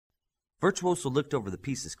Virtuoso looked over the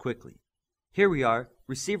pieces quickly. Here we are,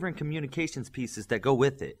 receiver and communications pieces that go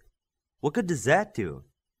with it. What good does that do?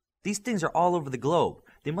 These things are all over the globe.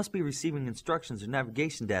 They must be receiving instructions or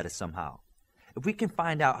navigation data somehow. If we can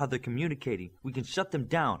find out how they're communicating, we can shut them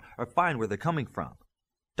down or find where they're coming from.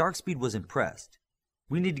 Darkspeed was impressed.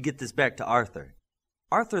 We need to get this back to Arthur.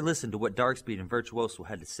 Arthur listened to what Darkspeed and Virtuoso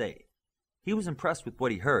had to say. He was impressed with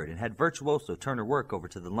what he heard and had Virtuoso turn her work over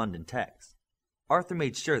to the London techs. Arthur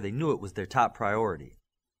made sure they knew it was their top priority.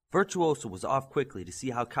 Virtuoso was off quickly to see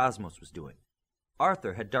how Cosmos was doing.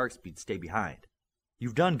 Arthur had Darkspeed stay behind.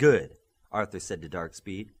 You've done good, Arthur said to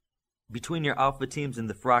Darkspeed. Between your alpha teams and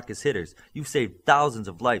the Farakas hitters, you've saved thousands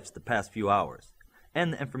of lives the past few hours.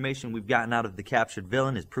 And the information we've gotten out of the captured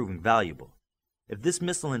villain is proving valuable. If this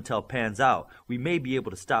missile intel pans out, we may be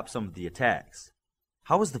able to stop some of the attacks.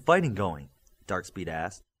 How is the fighting going? Darkspeed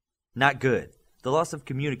asked. Not good. The loss of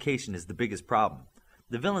communication is the biggest problem.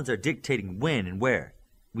 The villains are dictating when and where.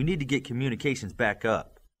 We need to get communications back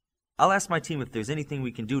up. I'll ask my team if there's anything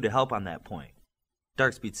we can do to help on that point,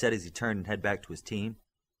 Darkspeed said as he turned and headed back to his team.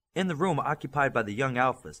 In the room occupied by the young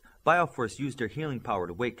alphas, Bioforce used her healing power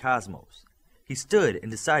to wake Cosmos. He stood and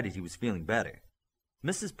decided he was feeling better.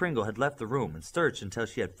 Mrs. Pringle had left the room and searched until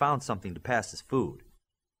she had found something to pass as food.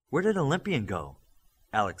 Where did Olympian go?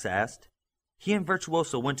 Alex asked. He and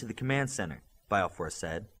Virtuoso went to the command center, Bioforce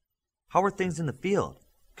said. How are things in the field?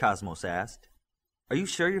 Cosmos asked. Are you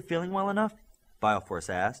sure you're feeling well enough? Bioforce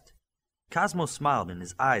asked. Cosmos smiled and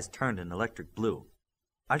his eyes turned an electric blue.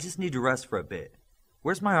 I just need to rest for a bit.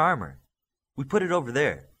 Where's my armor? We put it over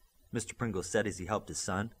there, Mr. Pringle said as he helped his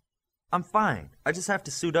son. I'm fine. I just have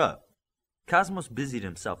to suit up. Cosmos busied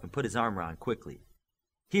himself and put his armor on quickly.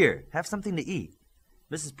 Here, have something to eat.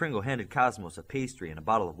 Mrs. Pringle handed Cosmos a pastry and a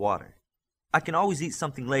bottle of water. I can always eat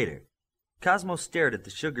something later. Cosmos stared at the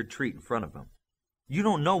sugared treat in front of him. You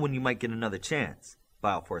don't know when you might get another chance,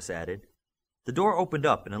 Bioforce added. The door opened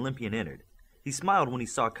up and Olympian entered. He smiled when he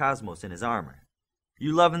saw Cosmos in his armor.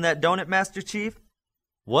 You loving that donut, Master Chief?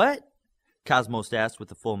 What? Cosmos asked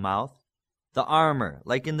with a full mouth. The armor,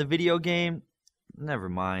 like in the video game? Never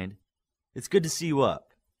mind. It's good to see you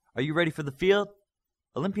up. Are you ready for the field?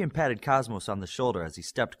 Olympian patted Cosmos on the shoulder as he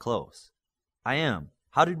stepped close. I am.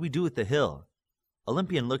 How did we do at the hill?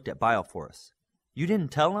 Olympian looked at Bioforce. You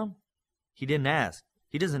didn't tell him? He didn't ask.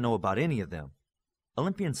 He doesn't know about any of them.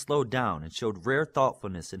 Olympian slowed down and showed rare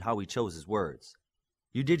thoughtfulness in how he chose his words.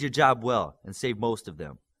 You did your job well and saved most of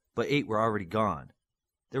them, but 8 were already gone.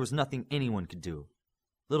 There was nothing anyone could do.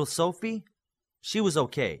 Little Sophie? She was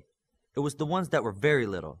okay. It was the ones that were very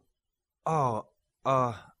little. Oh,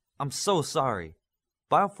 I'm so sorry.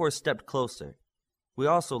 Bioforce stepped closer. We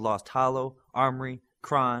also lost Hollow, Armory,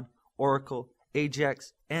 Kron, Oracle,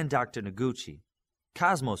 Ajax, and Dr. Noguchi.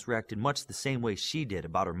 Cosmos reacted much the same way she did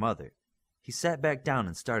about her mother. He sat back down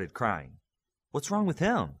and started crying. What's wrong with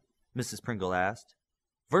him? Mrs. Pringle asked.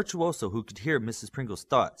 Virtuoso, who could hear Mrs. Pringle's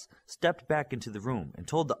thoughts, stepped back into the room and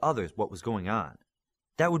told the others what was going on.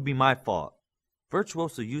 That would be my fault.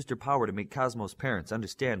 Virtuoso used her power to make Cosmos' parents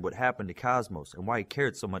understand what happened to Cosmos and why he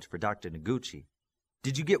cared so much for Dr. Noguchi.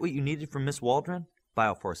 Did you get what you needed from Miss Waldron?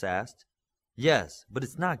 Bioforce asked. Yes, but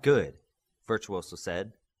it's not good, Virtuoso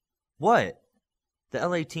said. What? The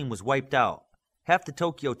LA team was wiped out. Half the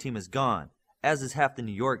Tokyo team is gone, as is half the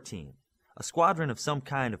New York team. A squadron of some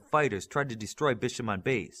kind of fighters tried to destroy Bishamon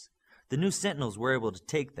base. The new Sentinels were able to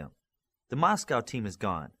take them. The Moscow team is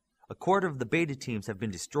gone. A quarter of the Beta teams have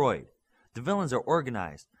been destroyed. The villains are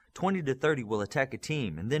organized. 20 to 30 will attack a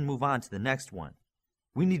team and then move on to the next one.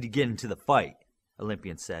 We need to get into the fight,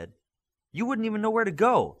 Olympian said. You wouldn't even know where to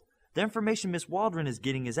go. The information Miss Waldron is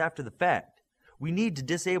getting is after the fact. We need to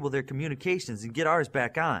disable their communications and get ours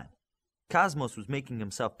back on. Cosmos was making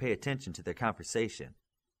himself pay attention to their conversation.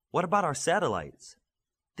 What about our satellites?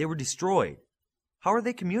 They were destroyed. How are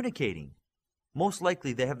they communicating? Most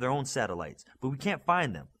likely they have their own satellites, but we can't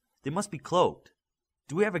find them. They must be cloaked.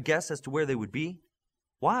 Do we have a guess as to where they would be?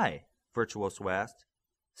 Why? Virtuoso asked.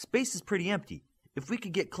 Space is pretty empty. If we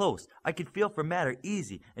could get close, I could feel for matter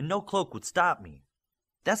easy and no cloak would stop me.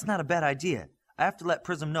 That's not a bad idea. I have to let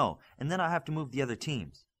Prism know, and then I'll have to move the other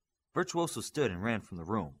teams. Virtuoso stood and ran from the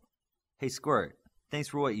room. Hey, Squirt, thanks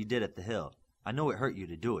for what you did at the hill. I know it hurt you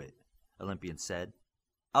to do it, Olympian said.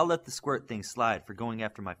 I'll let the Squirt thing slide for going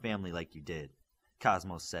after my family like you did,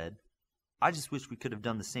 Cosmos said. I just wish we could have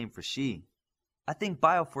done the same for She. I think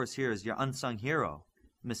Bioforce here is your unsung hero,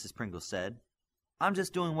 Mrs. Pringle said. I'm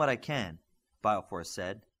just doing what I can, Bioforce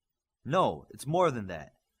said. No, it's more than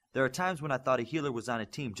that. There are times when I thought a healer was on a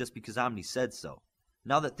team just because Omni said so.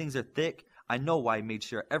 Now that things are thick, I know why I made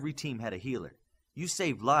sure every team had a healer. You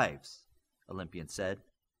saved lives, Olympian said.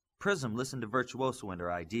 Prism listened to Virtuoso and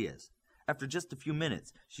her ideas. After just a few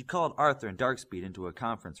minutes, she called Arthur and Darkspeed into a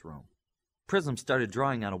conference room. Prism started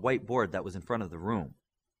drawing on a white board that was in front of the room.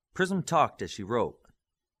 Prism talked as she wrote.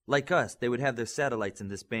 Like us, they would have their satellites in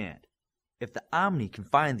this band. If the Omni can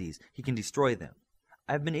find these, he can destroy them.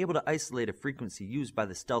 I have been able to isolate a frequency used by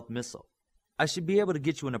the stealth missile. I should be able to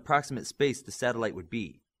get you an approximate space the satellite would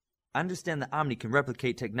be. I understand the Omni can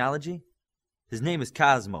replicate technology? His name is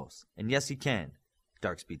Cosmos, and yes he can,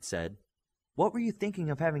 Darkspeed said. What were you thinking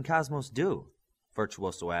of having Cosmos do?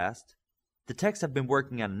 Virtuoso asked. The techs have been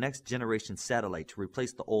working on a next-generation satellite to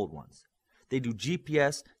replace the old ones. They do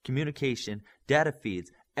GPS, communication, data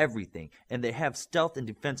feeds, everything, and they have stealth and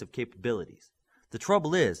defensive capabilities. The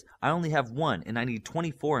trouble is, I only have one and I need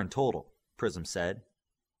 24 in total, Prism said.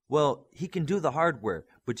 Well, he can do the hardware,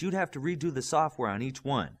 but you'd have to redo the software on each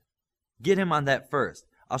one. Get him on that first.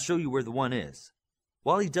 I'll show you where the one is.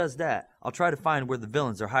 While he does that, I'll try to find where the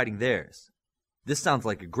villains are hiding theirs. This sounds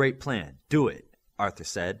like a great plan. Do it, Arthur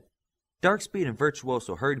said. Darkspeed and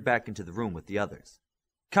Virtuoso hurried back into the room with the others.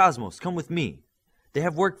 Cosmos, come with me. They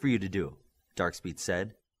have work for you to do, Darkspeed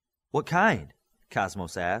said. What kind?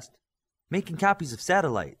 Cosmos asked. Making copies of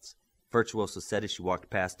satellites, Virtuoso said as she walked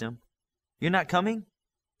past him. You're not coming?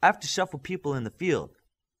 I have to shuffle people in the field.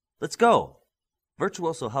 Let's go.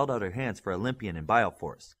 Virtuoso held out her hands for Olympian and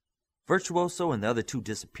Bioforce. Virtuoso and the other two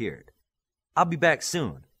disappeared. I'll be back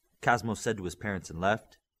soon, Cosmos said to his parents and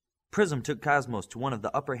left. Prism took Cosmos to one of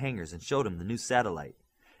the upper hangars and showed him the new satellite.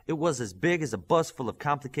 It was as big as a bus full of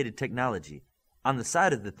complicated technology. On the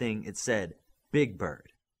side of the thing it said, Big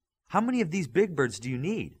Bird. How many of these Big Birds do you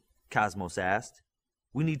need? Cosmos asked.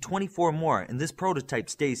 We need 24 more and this prototype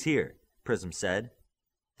stays here, Prism said.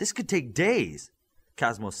 This could take days,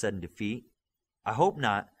 Cosmos said in defeat. I hope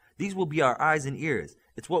not. These will be our eyes and ears.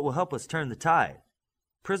 It's what will help us turn the tide.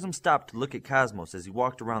 Prism stopped to look at Cosmos as he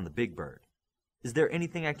walked around the Big Bird. Is there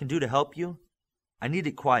anything I can do to help you? I need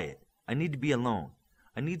it quiet. I need to be alone.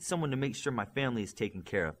 I need someone to make sure my family is taken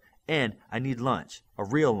care of. And I need lunch. A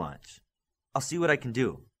real lunch. I'll see what I can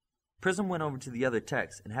do. Prism went over to the other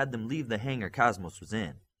techs and had them leave the hangar Cosmos was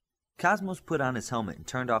in. Cosmos put on his helmet and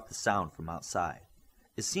turned off the sound from outside.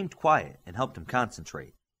 It seemed quiet and helped him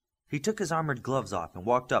concentrate. He took his armored gloves off and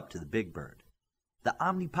walked up to the Big Bird. The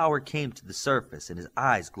Omni power came to the surface and his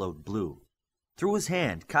eyes glowed blue. Through his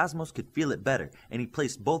hand, Cosmos could feel it better, and he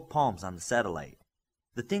placed both palms on the satellite.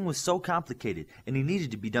 The thing was so complicated, and he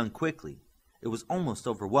needed to be done quickly. It was almost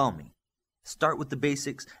overwhelming. Start with the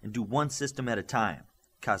basics and do one system at a time,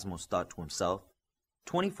 Cosmos thought to himself.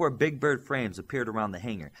 24 Big Bird frames appeared around the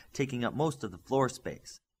hangar, taking up most of the floor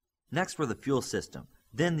space. Next were the fuel system,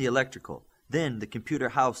 then the electrical, then the computer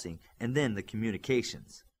housing, and then the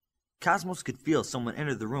communications. Cosmos could feel someone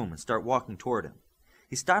enter the room and start walking toward him.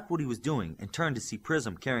 He stopped what he was doing and turned to see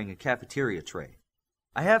Prism carrying a cafeteria tray.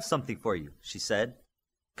 I have something for you, she said.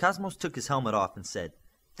 Cosmos took his helmet off and said,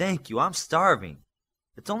 Thank you, I'm starving.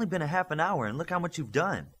 It's only been a half an hour and look how much you've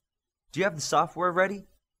done. Do you have the software ready?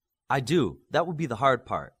 I do. That would be the hard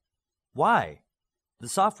part. Why? The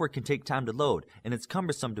software can take time to load, and it's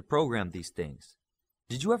cumbersome to program these things.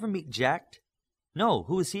 Did you ever meet Jack? No,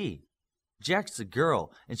 who is he? Jack's a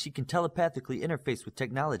girl, and she can telepathically interface with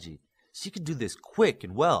technology. She could do this quick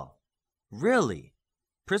and well. Really?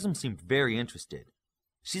 Prism seemed very interested.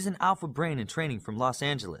 She's an alpha brain in training from Los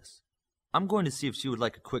Angeles. I'm going to see if she would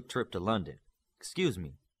like a quick trip to London. Excuse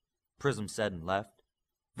me, Prism said and left.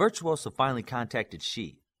 Virtuoso finally contacted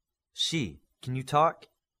She. She, can you talk?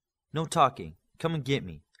 No talking. Come and get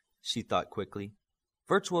me, She thought quickly.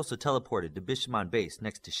 Virtuoso teleported to Bishamon Base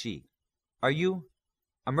next to She. Are you?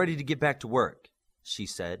 I'm ready to get back to work, She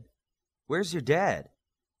said. Where's your dad?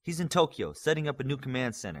 He's in Tokyo, setting up a new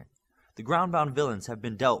command center. The ground-bound villains have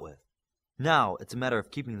been dealt with. Now it's a matter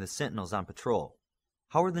of keeping the Sentinels on patrol.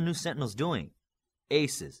 How are the new Sentinels doing?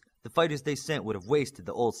 Aces. The fighters they sent would have wasted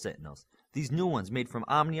the old Sentinels. These new ones made from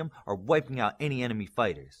Omnium are wiping out any enemy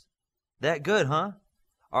fighters. That good, huh?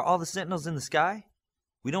 Are all the Sentinels in the sky?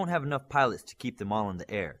 We don't have enough pilots to keep them all in the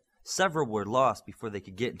air. Several were lost before they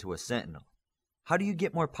could get into a Sentinel. How do you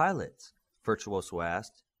get more pilots? Virtuoso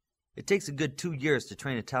asked. It takes a good 2 years to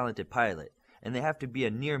train a talented pilot, and they have to be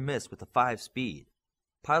a near miss with a 5 speed.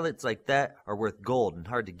 Pilots like that are worth gold and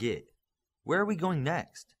hard to get. Where are we going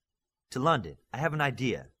next? To London. I have an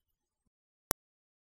idea.